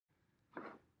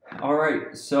All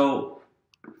right, so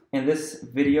in this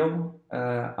video,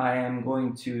 I am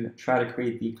going to try to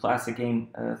create the classic game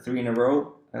 3 in a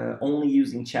row, only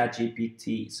using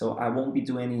ChatGPT. So I won't be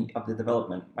doing any of the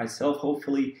development myself.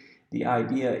 Hopefully, the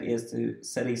idea is to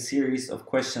set a series of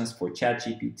questions for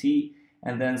ChatGPT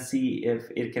and then see if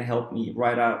it can help me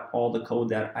write out all the code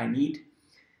that I need.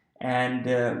 And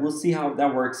we'll see how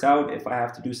that works out if I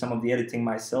have to do some of the editing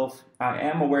myself. I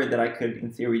am aware that I could,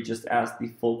 in theory, just ask the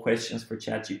full questions for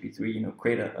ChatGPT,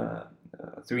 create a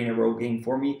 3 in a row game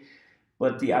for me.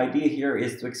 But the idea here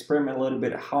is to experiment a little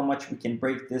bit how much we can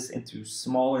break this into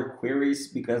smaller queries,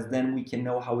 because then we can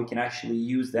know how we can actually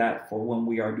use that for when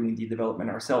we are doing the development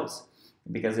ourselves.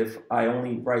 Because if I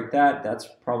only write that, that's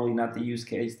probably not the use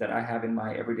case that I have in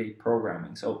my everyday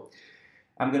programming. So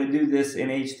I'm going to do this in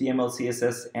HTML,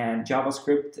 CSS, and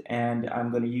JavaScript, and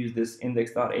I'm going to use this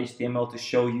index.html to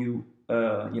show you,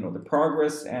 the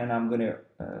progress, and I'm going to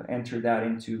enter that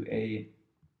into a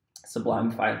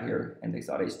Sublime file here,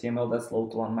 index.html, that's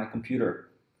local on my computer.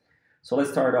 So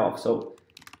let's start off. So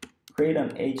create an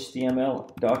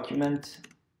HTML document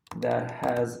that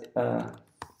has a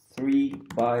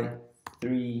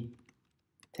 3x3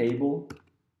 table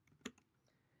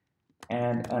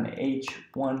and an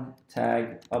h1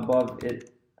 tag above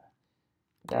it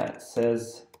that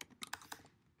says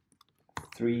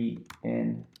 3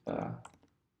 in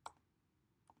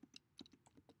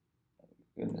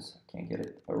goodness, I can't get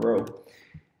it, a row.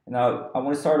 Now I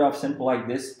want to start off simple like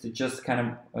this to just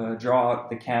kind of draw out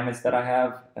the canvas that I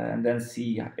have and then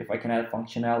see if I can add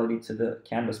functionality to the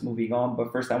canvas moving on.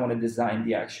 But first I want to design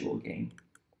the actual game.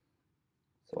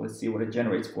 So let's see what it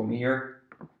generates for me here.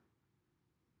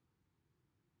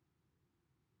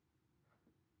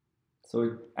 So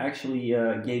it actually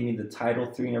gave me the title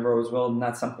 3 in a row as well.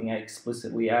 Not something I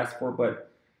explicitly asked for,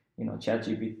 but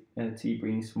ChatGPT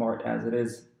being smart as it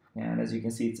is. And as you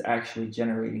can see, it's actually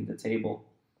generating the table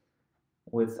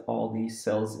with all these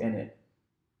cells in it.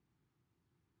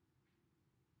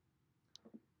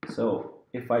 So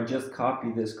if I just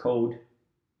copy this code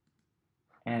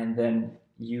and then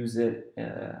use it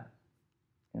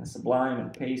in Sublime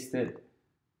and paste it,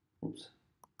 oops,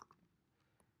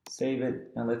 save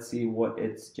it, and let's see what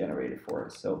it's generated for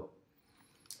us. So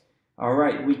all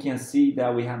right, we can see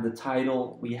that we have the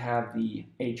title, we have the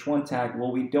h1 tag.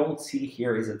 What we don't see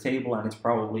here is a table, and it's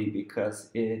probably because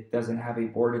it doesn't have a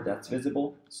border that's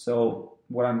visible. So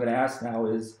what I'm going to ask now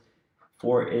is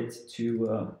for it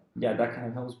to, yeah, that kind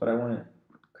of helps, but I want to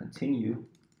continue.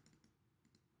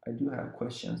 I do have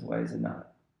questions. Why is it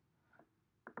not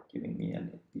giving me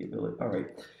the ability? All right,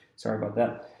 sorry about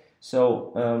that.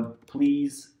 So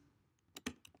please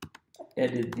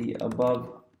edit the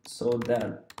above so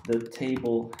that the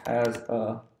table has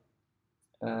a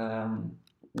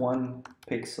 1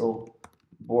 pixel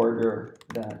border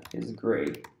that is gray.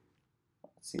 Let's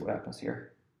see what happens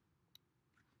here.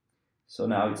 So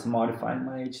now it's modifying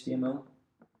my HTML.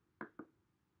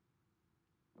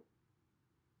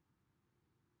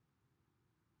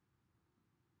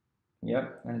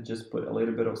 Yep, and it just put a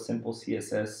little bit of simple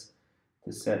CSS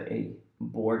to set a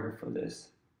border for this.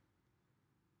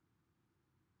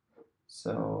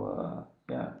 So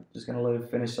yeah, just gonna let it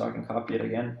finish so I can copy it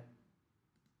again.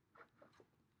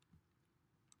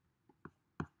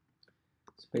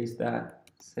 Paste that,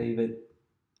 save it,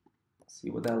 see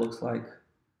what that looks like.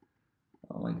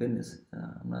 Oh my goodness,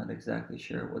 I'm not exactly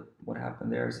sure what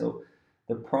happened there. So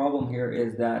the problem here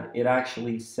is that it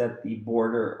actually set the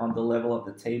border on the level of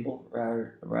the table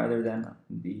rather than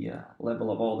the level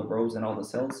of all the rows and all the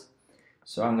cells.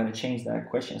 So I'm going to change that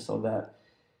question so that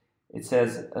it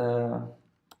says,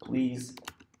 please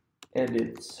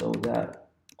edit so that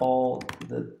all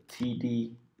the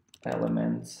TD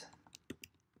elements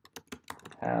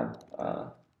have a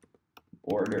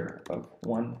border of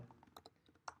one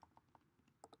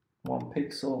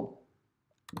pixel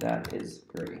that is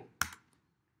gray.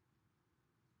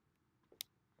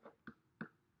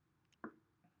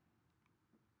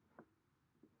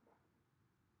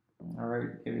 All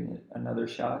right, giving it another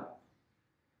shot.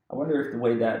 I wonder if the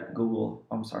way that Google,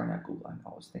 I'm sorry, not Google, I'm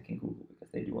always thinking Google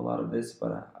because they do a lot of this,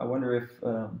 but I wonder if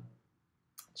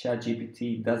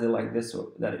ChatGPT does it like this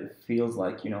so that it feels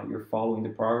like, you're following the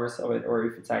progress of it, or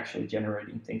if it's actually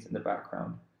generating things in the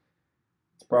background.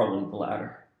 It's probably the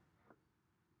latter.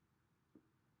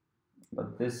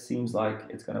 But this seems like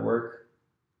it's going to work.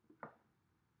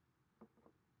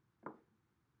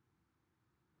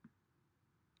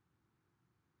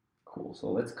 Cool,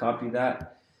 so let's copy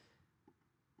that,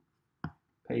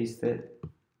 paste it,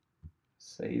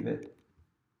 save it,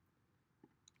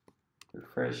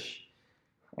 refresh,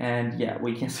 And yeah,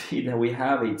 we can see that we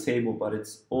have a table, but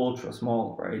it's ultra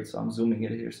small, right? So I'm zooming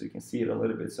it here so you can see it a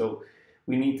little bit. So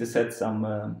we need to set some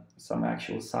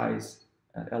actual size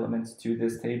elements to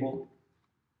this table.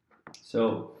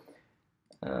 So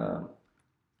uh,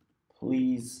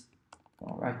 please,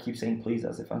 well, I keep saying please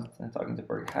as if I'm talking to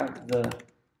Berg, have the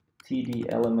TD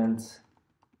elements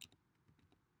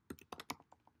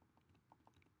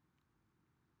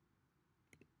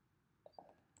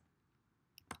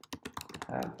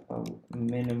have a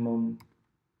minimum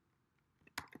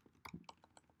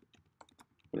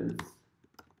width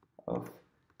of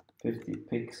 50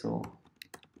 pixel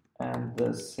and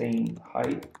the same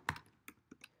height.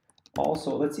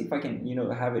 Also, let's see if I can,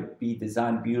 have it be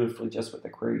designed beautifully just with the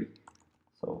query.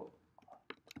 So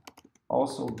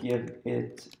also give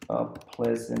it a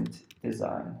pleasant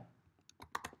design.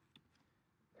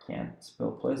 Can't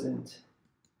spell pleasant.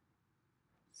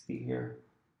 Let's see here.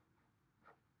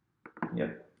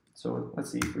 Yep. So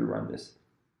let's see if we run this.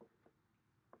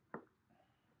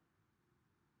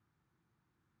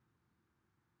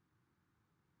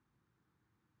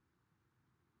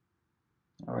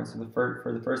 All right, so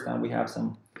for the first time, we have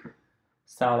some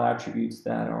style attributes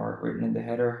that are written in the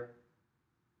header,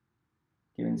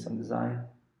 giving some design.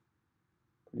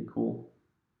 Pretty cool.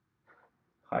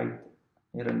 Height,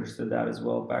 it understood that as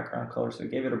well. Background color, so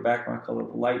it gave it a background color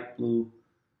of light blue.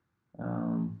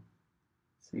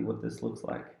 See what this looks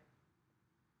like.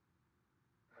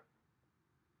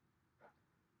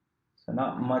 So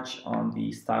not much on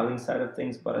the styling side of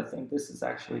things, but I think this is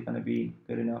actually going to be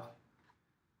good enough.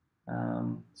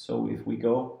 So if we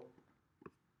go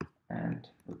and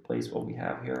replace what we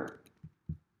have here,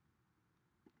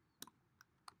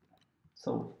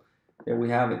 so there we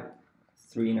have it,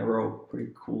 3 in a row,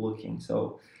 pretty cool looking.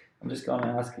 So I'm just going to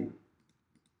ask you,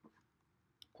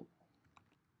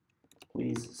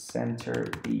 please center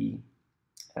the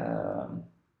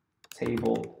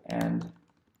table and,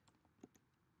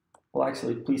 well,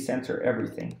 actually, please center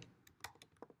everything.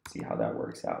 See how that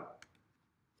works out.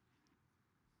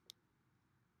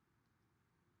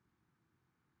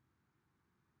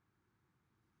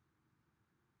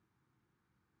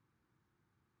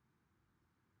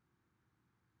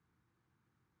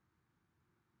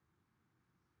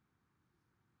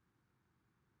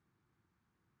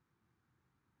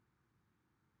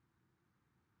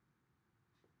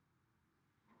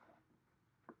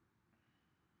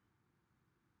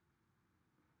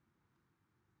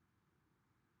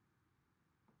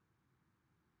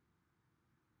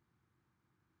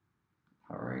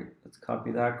 All right, let's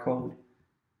copy that code.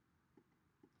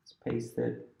 Let's paste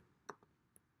it.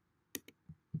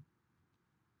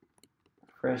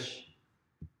 Refresh.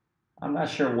 I'm not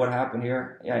sure what happened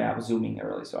here. Yeah, I was zooming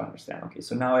early, so I understand. Okay,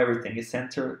 so now everything is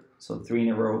centered. So 3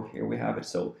 in a row, here we have it.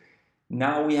 So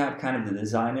now we have kind of the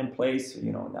design in place,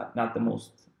 not the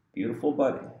most beautiful,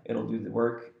 but it'll do the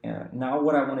work. Now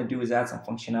what I want to do is add some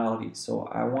functionality. So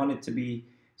I want it to be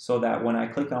so that when I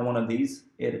click on one of these,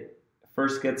 it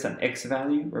first gets an X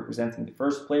value representing the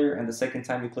first player, and the second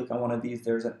time you click on one of these,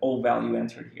 there's an O value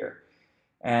entered here.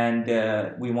 And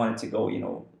we want it to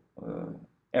go,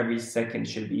 every second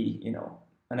should be,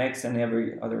 an X, and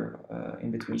every other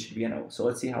in between should be an O. So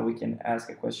let's see how we can ask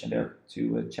a question there to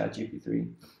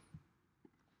ChatGPT.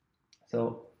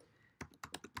 So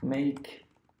make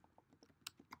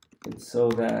it so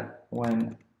that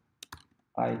when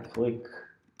I click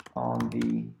on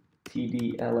the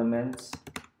TD elements,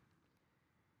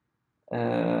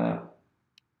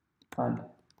 an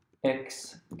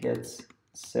X gets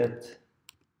set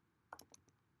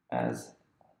as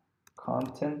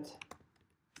content.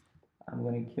 I'm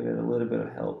going to give it a little bit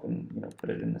of help and put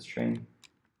it in the string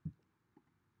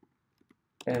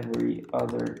every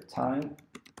other time,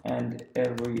 and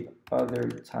every other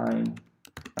time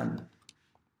an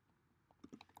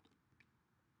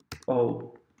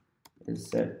O is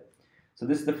set. So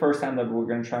this is the first time that we're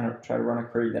going to try to run a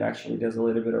query that actually does a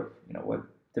little bit of what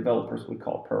developers would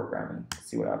call programming. Let's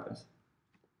see what happens.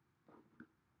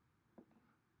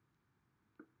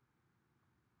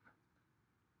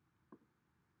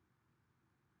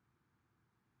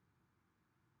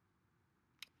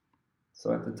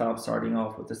 So at the top, starting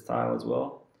off with the style as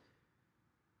well,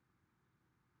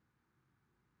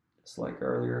 just like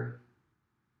earlier.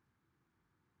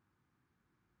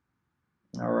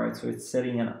 All right, so it's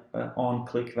setting an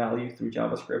on-click value through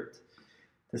JavaScript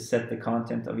to set the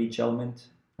content of each element,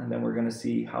 and then we're going to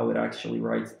see how it actually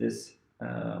writes this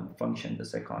function, the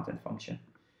setContent function.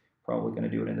 Probably going to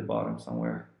do it in the bottom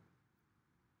somewhere.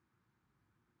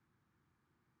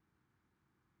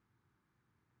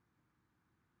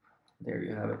 There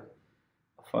you have it.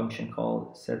 A function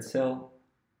called setCell.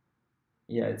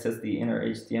 yeah, it says the inner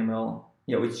HTML.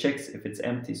 Yeah, it checks if it's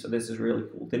empty. So this is really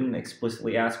cool. Didn't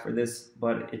explicitly ask for this,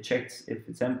 but it checks if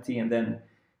it's empty and then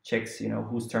checks,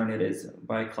 whose turn it is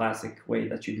by a classic way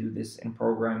that you do this in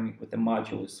programming with the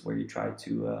modules, where you try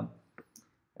to,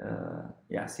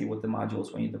 yeah, see what the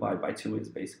modules when you divide by 2 is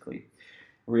basically.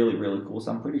 Really, really cool.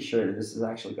 So I'm pretty sure that this is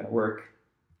actually going to work.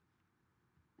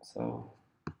 So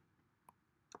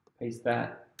paste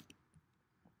that.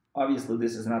 Obviously,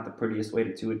 this is not the prettiest way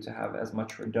to do it, to have as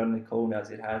much redundant code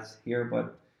as it has here,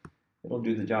 but it'll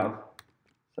do the job.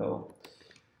 So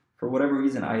for whatever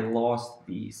reason, I lost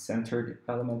the centered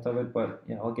element of it, but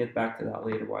yeah, I'll get back to that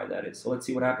later why that is. So let's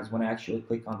see what happens when I actually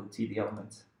click on the TD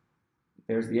elements.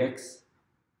 There's the X,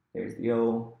 there's the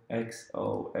O, X,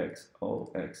 O, X, O,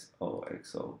 X, O,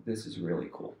 X, O. This is really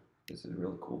cool. This is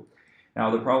really cool.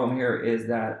 Now the problem here is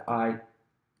that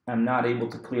I'm not able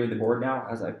to clear the board now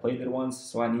as I played it once,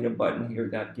 so I need a button here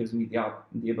that gives me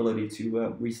the ability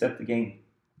to reset the game.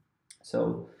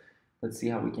 So let's see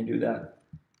how we can do that.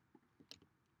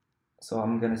 So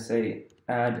I'm going to say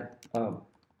add a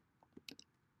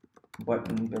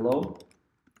button below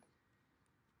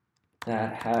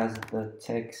that has the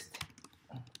text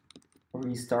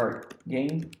restart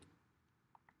game.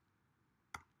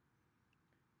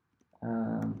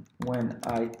 When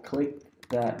I click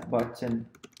that button,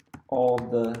 all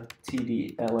the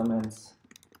TD elements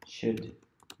should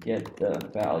get the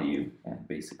value and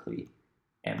basically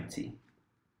empty.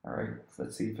 All right, so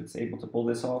let's see if it's able to pull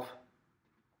this off.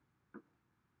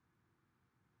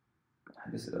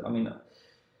 I mean,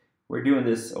 we're doing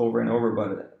this over and over,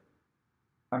 but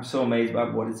I'm so amazed by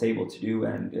what it's able to do,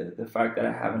 and the fact that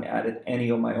I haven't added any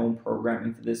of my own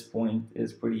programming to this point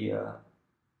is pretty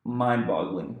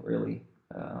mind-boggling, really.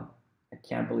 I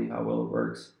can't believe how well it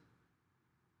works.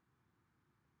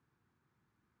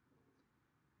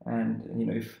 And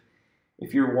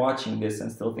if you're watching this and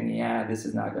still thinking, yeah, this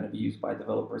is not going to be used by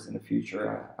developers in the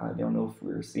future, I don't know if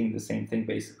we're seeing the same thing.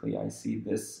 Basically, I see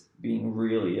this being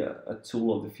really a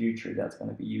tool of the future that's going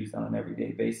to be used on an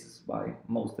everyday basis by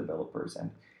most developers.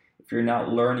 And if you're not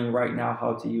learning right now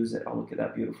how to use it, oh, look at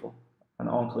that, beautiful. An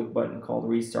on-click button called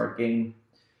Restart Game.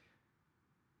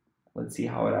 Let's see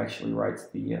how it actually writes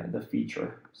the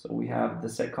feature. So we have the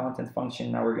set content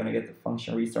function. Now we're going to get the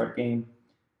function Restart Game.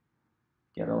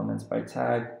 Get elements by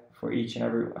tag for each and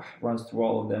every, runs through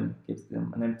all of them, gives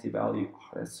them an empty value. Oh,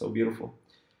 that's so beautiful.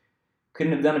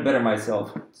 Couldn't have done it better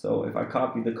myself. So if I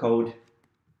copy the code,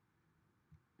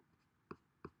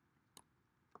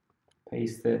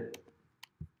 paste it.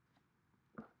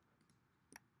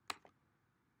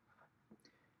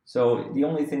 So the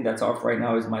only thing that's off right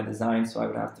now is my design, so I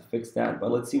would have to fix that.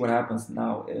 But let's see what happens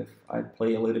now if I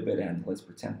play a little bit, and let's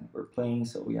pretend we're playing.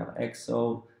 So we have an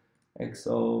XO,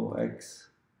 XO, X,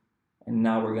 and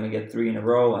now we're gonna get 3 in a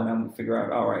row, and I'm gonna figure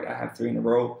out, all right, I have 3 in a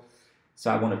row,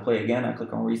 so I want to play again. I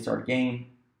click on Restart Game,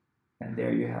 and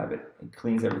there you have it. It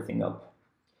cleans everything up.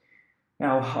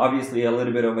 Now, obviously, a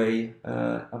little bit of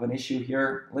an issue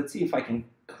here. Let's see if I can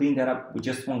clean that up with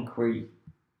just one query.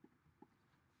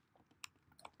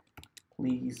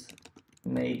 Please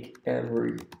make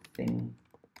everything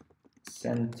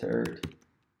centered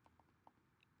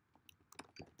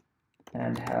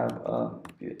and have a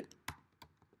beautiful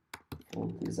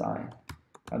design.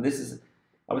 Now this is,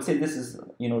 I would say this is,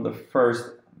 the first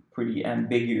pretty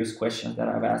ambiguous question that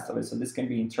I've asked of it. So this can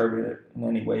be interpreted in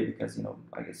any way because,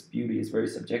 I guess beauty is very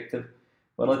subjective.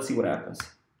 But let's see what happens.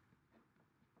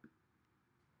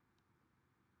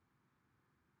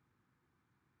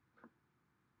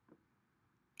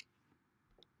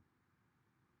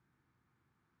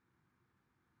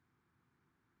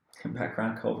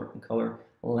 Background color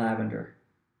lavender.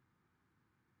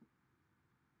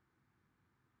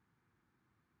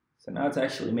 So now it's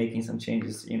actually making some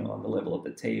changes, on the level of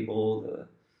the table.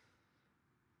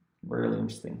 Really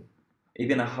interesting.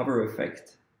 Even a hover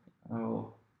effect.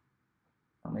 Oh,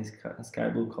 a nice sky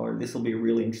blue color. This will be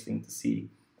really interesting to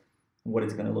see what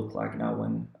it's going to look like now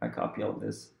when I copy all of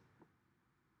this.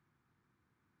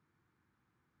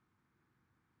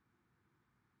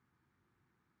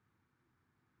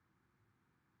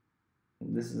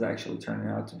 This is actually turning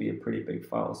out to be a pretty big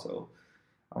file, so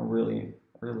I'm really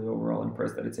overall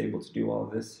impressed that it's able to do all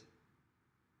of this.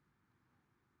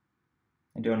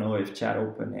 I don't know if Chat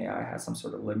OpenAI has some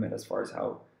sort of limit as far as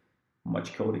how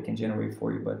much code it can generate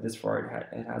for you, but this far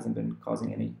it hasn't been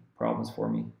causing any problems for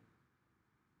me.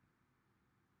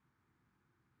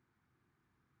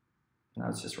 Now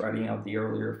it's just writing out the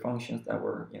earlier functions that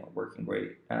were working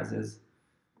great as is.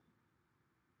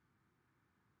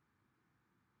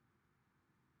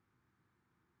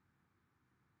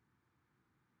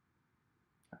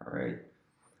 All right,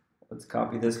 Let's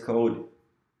copy this code,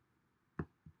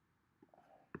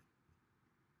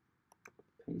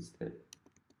 paste it.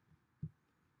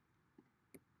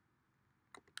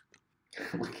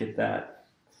 Look at that.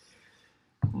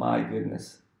 My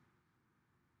goodness.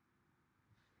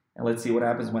 And let's see what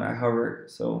happens when I hover.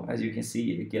 So as you can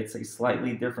see, it gets a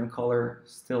slightly different color.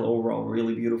 Still overall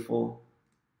really beautiful.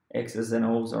 X's and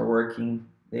O's are working.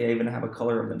 They even have a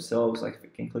color of themselves. Like if you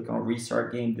can click on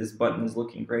restart game, this button is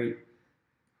looking great.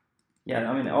 Yeah,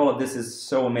 I mean, all of this is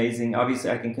so amazing.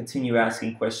 Obviously, I can continue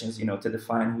asking questions, you know, to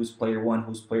define who's player one,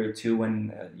 who's player two,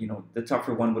 and, you know, the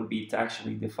tougher one would be to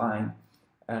actually define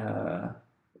uh,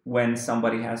 when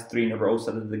somebody has three in a row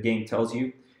so that the game tells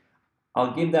you.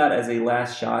 I'll give that as a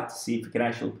last shot to see if we can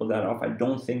actually pull that off. I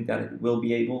don't think that it will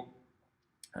be able,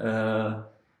 but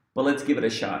let's give it a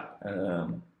shot.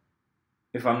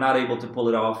 If I'm not able to pull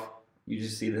it off, you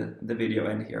just see the video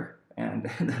end here, and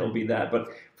that'll be that. But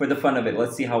for the fun of it,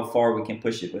 let's see how far we can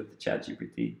push it with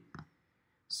ChatGPT.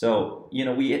 So, you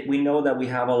know, we know that we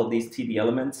have all of these TD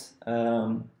elements.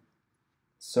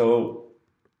 So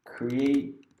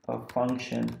create a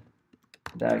function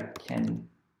that can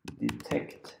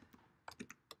detect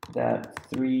that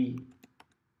three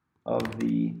of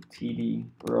the TD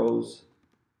rows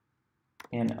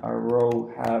in a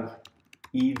row have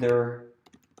either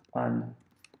an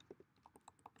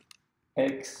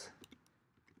X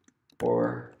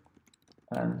or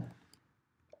an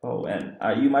O. And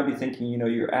you might be thinking, you know,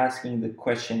 you're asking the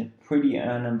question pretty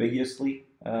unambiguously,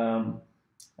 or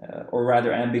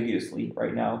rather ambiguously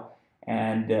right now.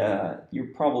 And you're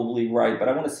probably right, but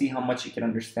I want to see how much you can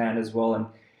understand as well. And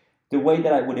the way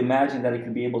that I would imagine that it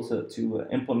could be able to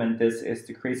implement this is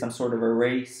to create some sort of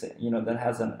array, you know, that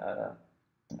has an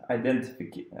how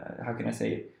can I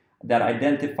say it? That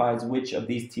identifies which of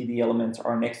these TD elements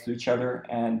are next to each other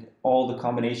and all the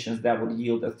combinations that would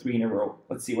yield a three in a row.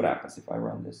 Let's see what happens if I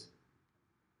run this.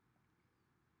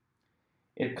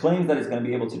 It claims that it's going to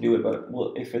be able to do it, but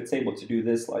well, if it's able to do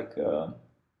this, like, and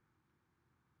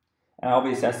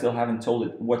obviously I still haven't told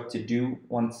it what to do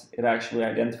once it actually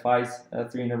identifies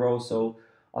three in a row, so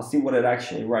I'll see what it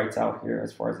actually writes out here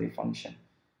as far as a function.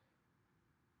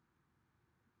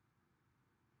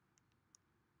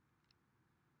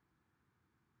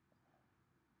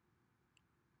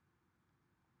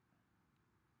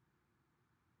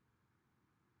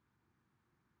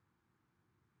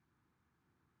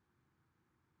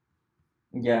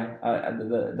 Yeah,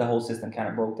 the whole system kind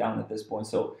of broke down at this point,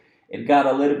 so it got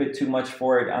a little bit too much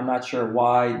for it. I'm not sure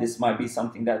why. This might be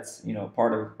something that's, you know,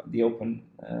 part of the open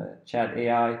chat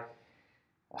AI.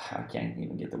 I can't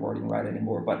even get the wording right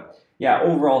anymore, but yeah,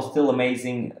 overall still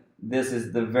amazing. This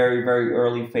is the very, very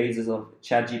early phases of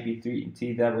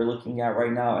ChatGPT that we're looking at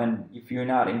right now, and if you're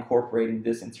not incorporating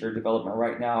this into your development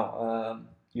right now,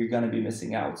 you're going to be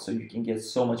missing out. So you can get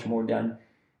so much more done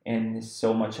in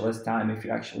so much less time if you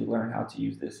actually learn how to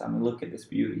use this. I mean, look at this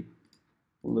beauty.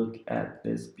 Look at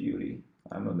this beauty.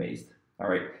 I'm amazed. All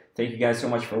right. Thank you guys so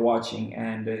much for watching,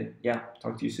 and yeah,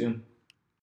 talk to you soon.